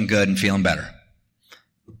looking good and feeling better.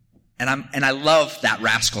 And I love that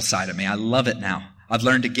rascal side of me. I love it now. I've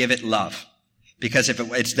learned to give it love because if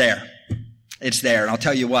it's there. It's there. And I'll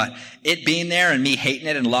tell you what, it being there and me hating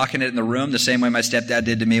it and locking it in the room the same way my stepdad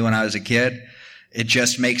did to me when I was a kid, it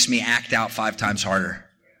just makes me act out 5 times harder.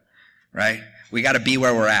 Right? We got to be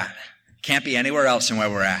where we're at. Can't be anywhere else than where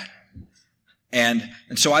we're at. And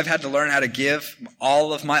so I've had to learn how to give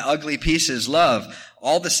all of my ugly pieces love.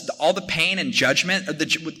 All the pain and judgment.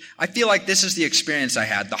 I feel like this is the experience I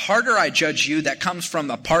had. The harder I judge you, that comes from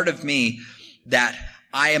a part of me that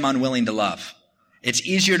I am unwilling to love. It's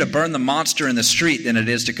easier to burn the monster in the street than it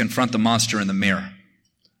is to confront the monster in the mirror.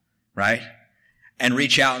 Right? And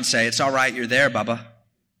reach out and say, it's all right, you're there, Bubba.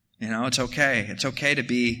 You know, it's okay. It's okay to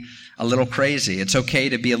be a little crazy. It's okay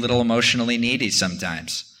to be a little emotionally needy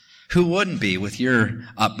sometimes. Who wouldn't be with your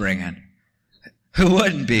upbringing? Who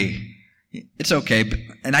wouldn't be? It's okay.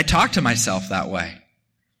 And I talk to myself that way.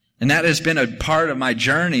 And that has been a part of my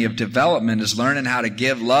journey of development, is learning how to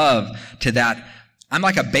give love to that. I'm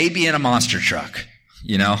like a baby in a monster truck,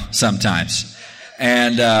 you know, sometimes.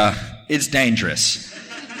 And it's dangerous.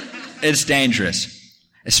 It's dangerous.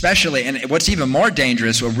 Especially, and what's even more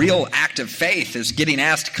dangerous, a real act of faith, is getting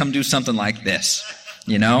asked to come do something like this,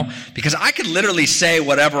 you know? Because I could literally say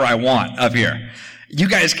whatever I want up here. You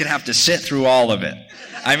guys could have to sit through all of it.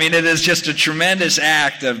 I mean, it is just a tremendous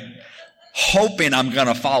act of hoping I'm going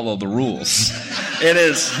to follow the rules. It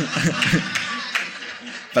is.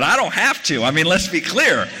 But I don't have to. I mean, let's be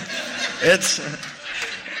clear. It's.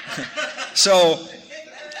 So,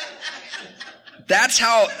 that's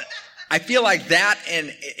how. I feel like that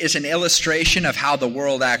is an illustration of how the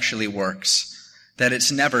world actually works. That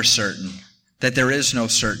it's never certain. That there is no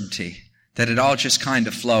certainty. That it all just kind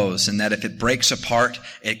of flows. And that if it breaks apart,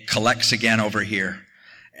 it collects again over here.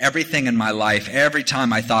 Everything in my life, every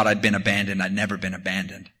time I thought I'd been abandoned, I'd never been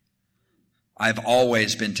abandoned. I've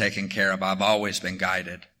always been taken care of. I've always been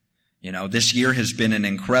guided. You know, this year has been an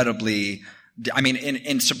incredibly, I mean,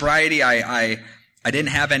 in sobriety, I didn't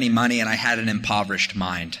have any money and I had an impoverished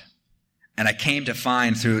mind. And I came to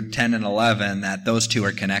find through 10 and 11 that those two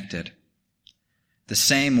are connected. The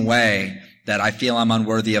same way that I feel I'm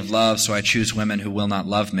unworthy of love, so I choose women who will not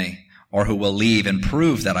love me or who will leave and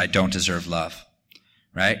prove that I don't deserve love.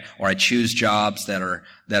 Right? Or I choose jobs that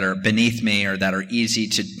are beneath me or that are easy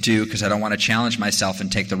to do because I don't want to challenge myself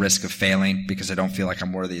and take the risk of failing because I don't feel like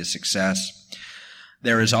I'm worthy of success.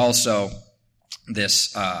 There is also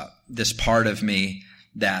this part of me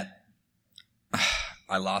that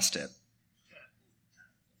I lost it.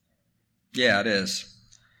 Yeah, it is.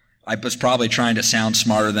 I was probably trying to sound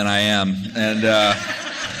smarter than I am, and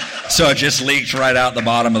so it just leaked right out the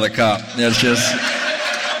bottom of the cup. It's just,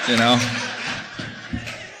 you know.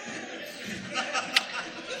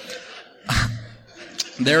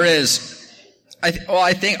 There is,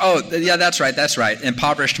 I think, that's right.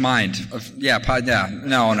 Impoverished mind.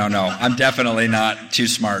 No. I'm definitely not too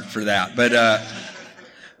smart for that.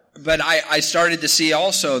 But I started to see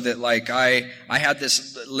also that, like, I had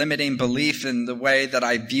this limiting belief in the way that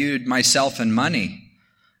I viewed myself and money.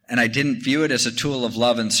 And I didn't view it as a tool of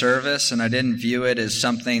love and service, and I didn't view it as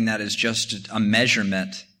something that is just a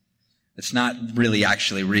measurement. It's not really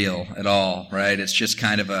actually real at all, right? It's just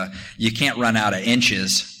kind of you can't run out of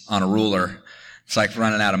inches on a ruler. It's like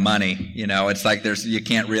running out of money, you know? It's like you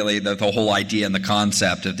can't really, the whole idea and the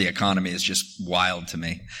concept of the economy is just wild to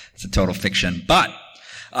me. It's a total fiction. But,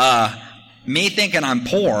 me thinking I'm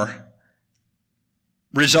poor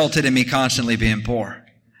resulted in me constantly being poor.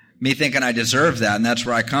 Me thinking I deserve that, and that's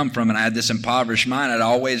where I come from, and I had this impoverished mind. I'd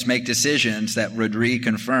always make decisions that would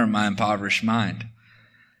reconfirm my impoverished mind.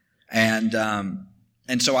 And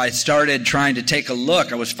so I started trying to take a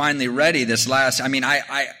look. I was finally ready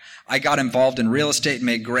I got involved in real estate and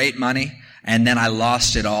made great money. And then I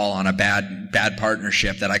lost it all on a bad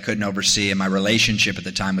partnership that I couldn't oversee. And my relationship at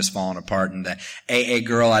the time was falling apart. And the AA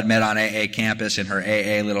girl I'd met on AA campus and her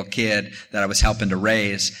AA little kid that I was helping to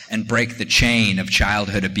raise and break the chain of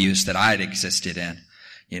childhood abuse that I'd existed in.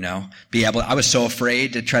 You know, I was so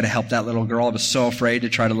afraid to try to help that little girl. I was so afraid to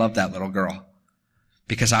try to love that little girl.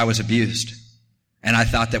 Because I was abused. And I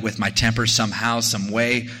thought that with my temper somehow, some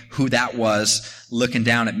way, who that was looking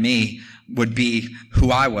down at me would be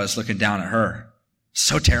who I was looking down at her.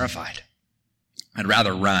 So terrified. I'd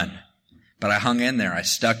rather run. But I hung in there. I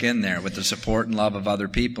stuck in there with the support and love of other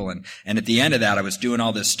people. And at the end of that, I was doing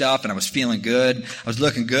all this stuff and I was feeling good. I was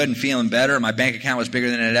looking good and feeling better. My bank account was bigger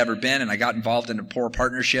than it had ever been. And I got involved in a poor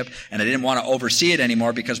partnership and I didn't want to oversee it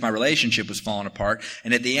anymore because my relationship was falling apart.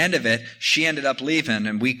 And at the end of it, she ended up leaving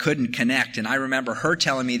and we couldn't connect. And I remember her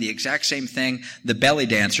telling me the exact same thing the belly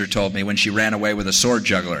dancer told me when she ran away with a sword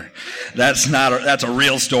juggler. That's a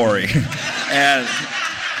real story.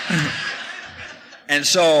 And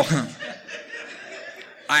so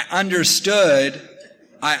I understood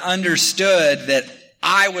that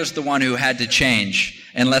I was the one who had to change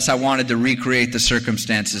unless I wanted to recreate the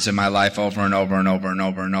circumstances in my life over and over and over and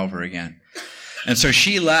over and over again. And so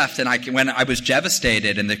she left, and when I was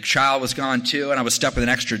devastated, and the child was gone too, and I was stuck with an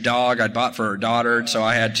extra dog I'd bought for her daughter, so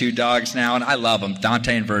I had 2 dogs now, and I love them,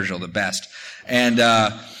 Dante and Virgil, the best. And I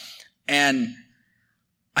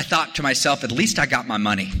thought to myself, at least I got my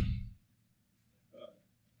money.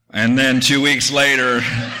 And then 2 weeks later,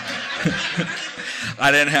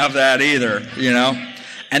 I didn't have that either, you know.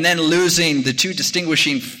 And then losing the 2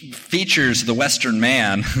 distinguishing features of the Western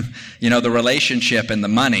man, you know, the relationship and the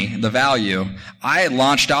money, the value, I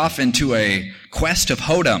launched off into a quest of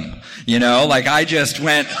hoedom, you know, like I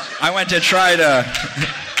went to try to,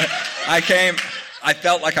 I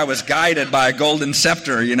felt like I was guided by a golden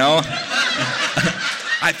scepter, you know.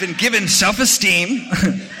 I've been given self-esteem,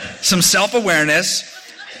 some self-awareness,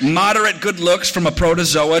 moderate good looks from a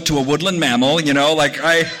protozoa to a woodland mammal, you know, like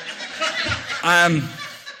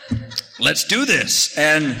let's do this.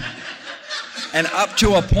 And up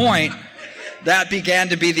to a point, that began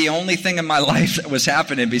to be the only thing in my life that was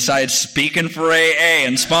happening besides speaking for AA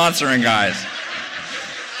and sponsoring guys.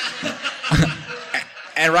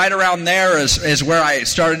 And right around there is where I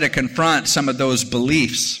started to confront some of those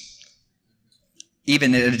beliefs,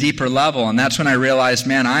 even at a deeper level. And that's when I realized,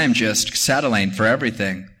 man, I am just settling for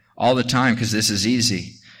everything all the time because this is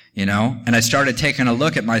easy, you know? And I started taking a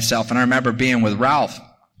look at myself, and I remember being with Ralph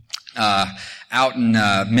out in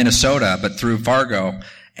Minnesota, but through Fargo,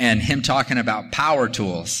 and him talking about power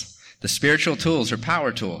tools. The spiritual tools are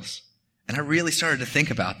power tools. And I really started to think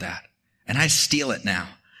about that. And I steal it now.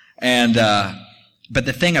 And but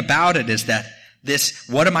the thing about it is that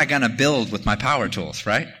what am I going to build with my power tools,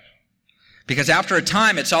 right? Because after a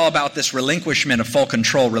time, it's all about this relinquishment of full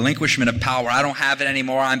control, relinquishment of power. I don't have it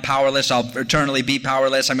anymore. I'm powerless. I'll eternally be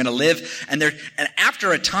powerless. I'm going to live. And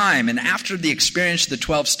after a time, and after the experience of the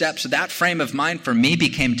 12 steps, that frame of mind for me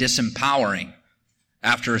became disempowering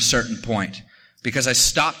after a certain point. Because I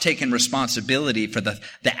stopped taking responsibility for the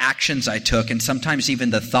actions I took, and sometimes even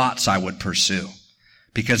the thoughts I would pursue.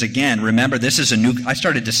 Because again, remember, I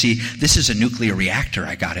started to see this is a nuclear reactor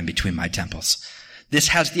I got in between my temples. This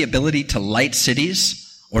has the ability to light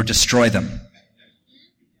cities or destroy them.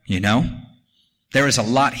 You know? There is a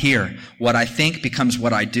lot here. What I think becomes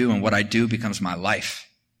what I do, and what I do becomes my life.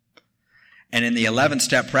 And in the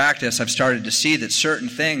 11-step practice, I've started to see that certain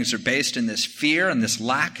things are based in this fear and this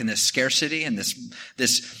lack and this scarcity and this.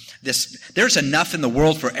 There's enough in the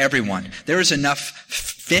world for everyone. There is enough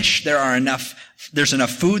fish. There's enough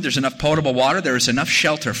food, there's enough potable water, there is enough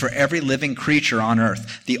shelter for every living creature on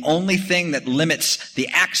earth. The only thing that limits the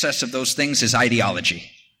access of those things is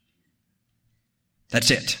ideology.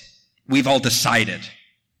 That's it. We've all decided,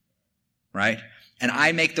 right? And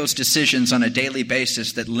I make those decisions on a daily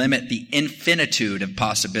basis that limit the infinitude of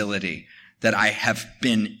possibility that I have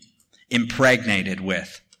been impregnated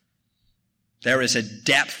with. There is a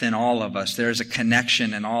depth in all of us. There is a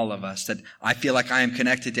connection in all of us that I feel like I am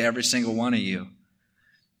connected to every single one of you.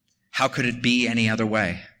 How could it be any other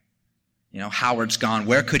way? You know, Howard's gone.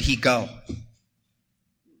 Where could he go?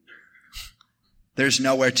 There's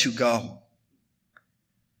nowhere to go.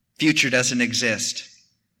 Future doesn't exist.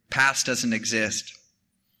 Past doesn't exist.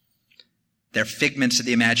 They're figments of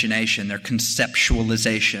the imagination. They're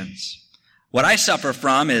conceptualizations. What I suffer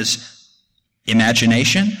from is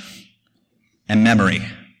imagination and memory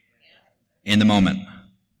in the moment.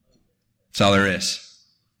 That's all there is.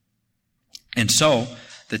 And so,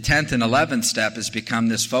 the 10th and 11th step has become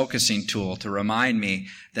this focusing tool to remind me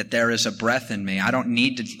that there is a breath in me. I don't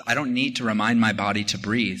need to remind my body to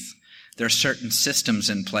breathe. There are certain systems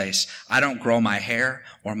in place. I don't grow my hair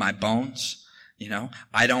or my bones. You know,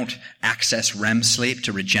 I don't access REM sleep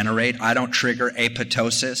to regenerate. I don't trigger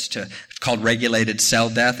apoptosis it's called regulated cell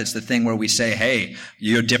death. It's the thing where we say, hey,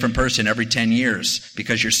 you're a different person every 10 years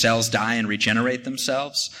because your cells die and regenerate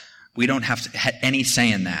themselves. We don't have any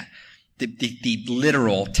say in that. The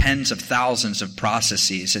literal tens of thousands of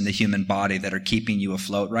processes in the human body that are keeping you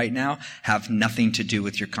afloat right now have nothing to do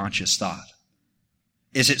with your conscious thought.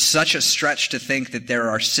 Is it such a stretch to think that there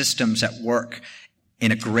are systems at work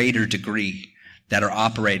in a greater degree that are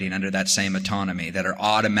operating under that same autonomy, that are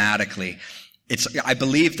automatically... I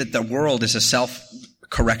believe that the world is a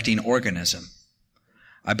self-correcting organism.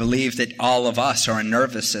 I believe that all of us are a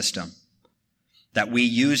nervous system, that we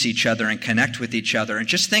use each other and connect with each other. And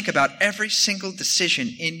just think about every single decision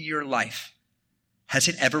in your life. Has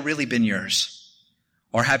it ever really been yours?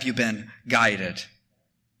 Or have you been guided?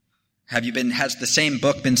 Has the same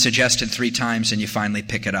book been suggested 3 times and you finally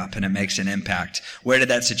pick it up and it makes an impact? Where did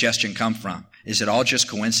that suggestion come from? Is it all just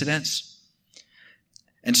coincidence?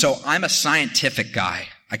 And so I'm a scientific guy.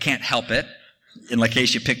 I can't help it, in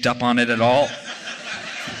case you picked up on it at all.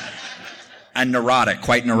 And neurotic,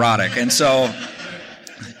 quite neurotic. And so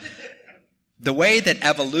the way that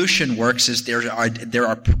evolution works is there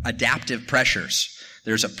are adaptive pressures.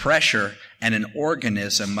 There's a pressure, and an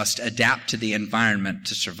organism must adapt to the environment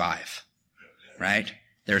to survive, right?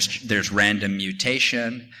 There's random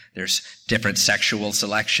mutation, there's different sexual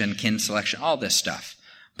selection, kin selection, all this stuff.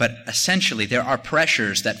 But essentially, there are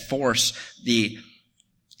pressures that force the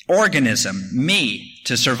organism, me,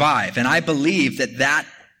 to survive. And I believe that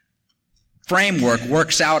framework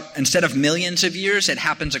works out, instead of millions of years, it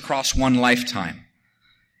happens across one lifetime.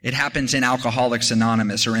 It happens in Alcoholics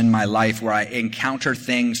Anonymous or in my life where I encounter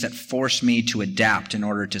things that force me to adapt in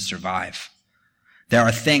order to survive. There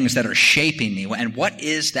are things that are shaping me. And what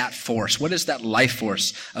is that force? What is that life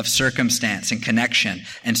force of circumstance and connection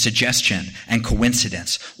and suggestion and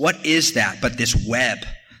coincidence? What is that but this web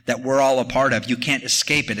that we're all a part of? You can't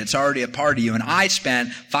escape it. It's already a part of you. And I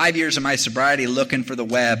spent 5 years of my sobriety looking for the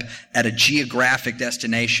web at a geographic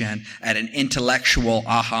destination, at an intellectual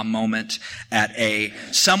aha moment, at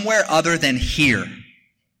somewhere other than here.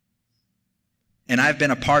 And I've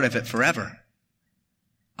been a part of it forever.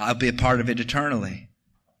 I'll be a part of it eternally.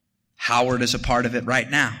 Howard is a part of it right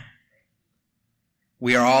now.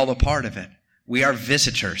 We are all a part of it. We are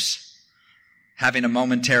visitors, having a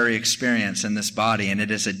momentary experience in this body, and it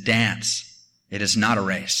is a dance. It is not a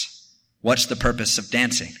race. What's the purpose of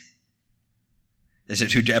dancing? Is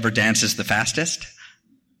it whoever dances the fastest?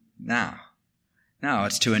 No. No,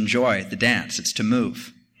 it's to enjoy the dance. It's to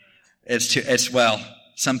move.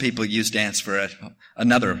 Some people use dance for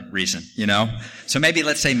another reason, So maybe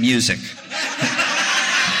let's say music.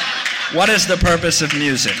 What is the purpose of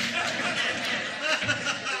music?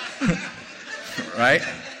 Right?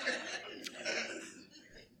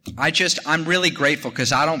 I'm really grateful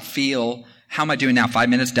because I don't feel, how am I doing now? 5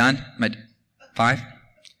 minutes done? Am I 5?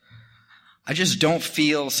 I just don't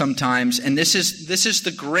feel sometimes, and this is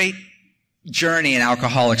the great journey in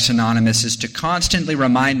Alcoholics Anonymous, is to constantly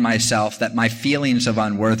remind myself that my feelings of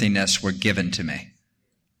unworthiness were given to me.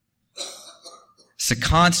 It's to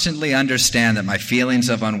constantly understand that my feelings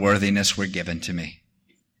of unworthiness were given to me.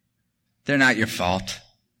 They're not your fault.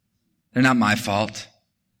 They're not my fault.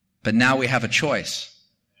 But now we have a choice.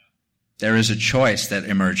 There is a choice that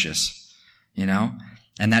emerges,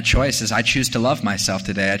 And that choice is I choose to love myself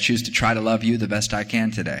today. I choose to try to love you the best I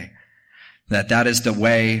can today. That is the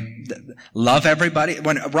way. Love everybody.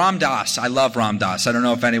 When Ram Dass, I love Ram Dass. I don't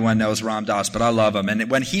know if anyone knows Ram Dass, but I love him.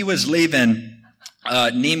 And when he was leaving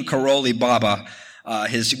Neem Karoli Baba,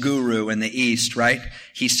 his guru in the East, right?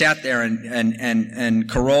 He sat there and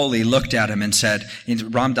Karoli looked at him and said,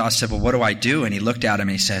 Ram Dass said, well, what do I do? And he looked at him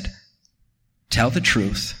and he said, tell the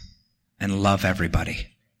truth and love everybody.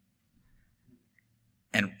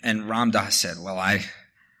 And Ram Dass said, well,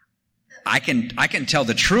 I can tell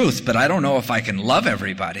the truth, but I don't know if I can love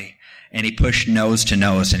everybody. And he pushed nose to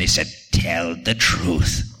nose and he said, tell the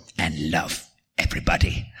truth and love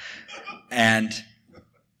everybody. And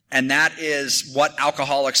that is what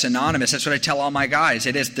Alcoholics Anonymous, that's what I tell all my guys.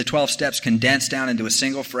 It is the 12 steps condensed down into a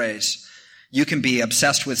single phrase. You can be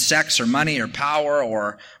obsessed with sex or money or power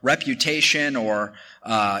or reputation or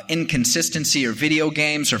inconsistency or video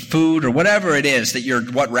games or food or whatever it is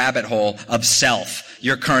that what rabbit hole of self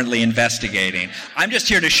you're currently investigating. I'm just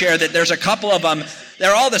here to share that there's a couple of them.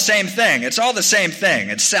 They're all the same thing. It's all the same thing.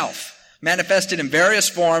 It's self. Manifested in various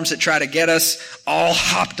forms that try to get us all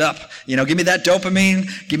hopped up. Give me that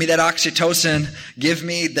dopamine, give me that oxytocin, give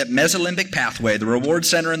me that mesolimbic pathway, the reward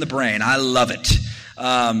center in the brain. I love it.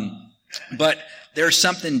 But there's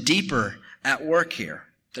something deeper at work here.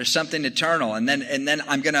 There's something eternal. And then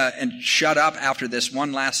I'm gonna shut up after this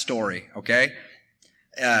one last story, okay?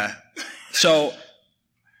 So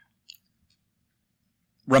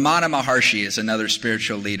Ramana Maharshi is another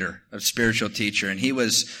spiritual leader, a spiritual teacher, and he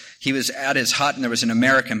was at his hut, and there was an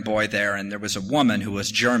American boy there, and there was a woman who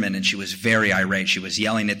was German, and she was very irate. She was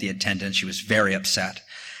yelling at the attendant. She was very upset.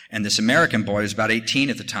 And this American boy, who was about 18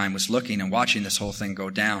 at the time, was looking and watching this whole thing go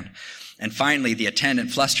down. And finally, the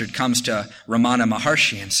attendant, flustered, comes to Ramana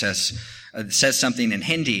Maharshi and says something in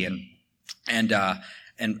Hindi, and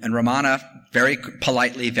Ramana, very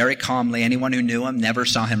politely, very calmly, anyone who knew him never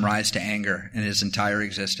saw him rise to anger in his entire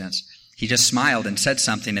existence. He just smiled and said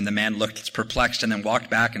something, and the man looked perplexed and then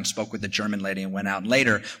walked back and spoke with the German lady and went out.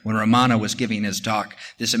 Later, when Ramana was giving his talk,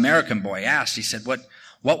 this American boy asked, he said,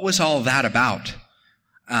 what was all that about?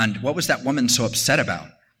 And what was that woman so upset about?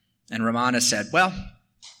 And Ramana said, well,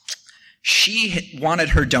 she wanted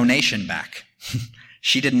her donation back.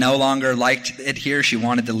 She did no longer like it here. She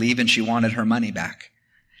wanted to leave and she wanted her money back.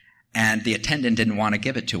 And the attendant didn't want to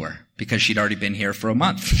give it to her because she'd already been here for a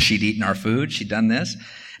month. She'd eaten our food. She'd done this.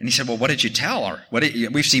 And he said, well, what did you tell her?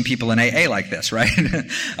 We've seen people in AA like this, right?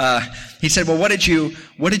 He said, well, what did you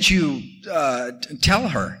tell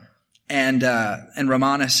her? And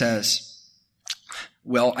Ramana says,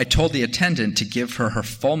 well, I told the attendant to give her her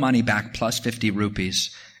full money back plus 50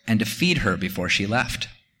 rupees and to feed her before she left.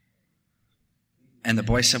 And the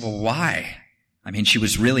boy said, well, why? I mean, she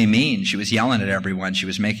was really mean. She was yelling at everyone. She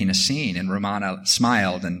was making a scene. And Ramana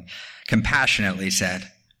smiled and compassionately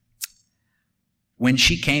said, when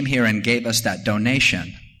she came here and gave us that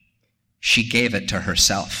donation, she gave it to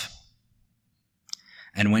herself.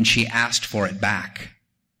 And when she asked for it back,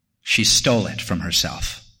 she stole it from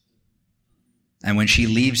herself. And when she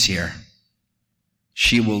leaves here,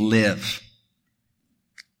 she will live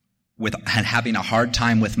with having a hard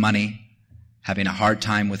time with money, having a hard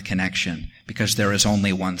time with connection, because there is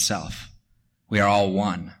only one self. We are all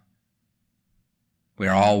one. We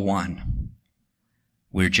are all one.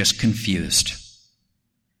 We're just confused.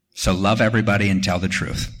 So love everybody and tell the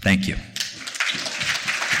truth. Thank you.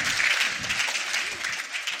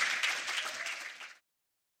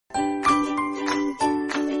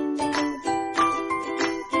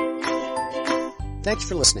 Thanks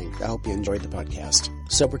for listening. I hope you enjoyed the podcast.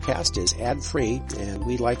 Sobercast is ad-free, and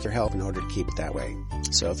we'd like your help in order to keep it that way.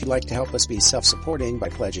 So if you'd like to help us be self-supporting by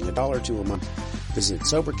pledging $1 or $2 a month, visit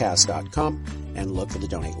Sobercast.com and look for the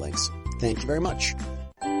donate links. Thank you very much.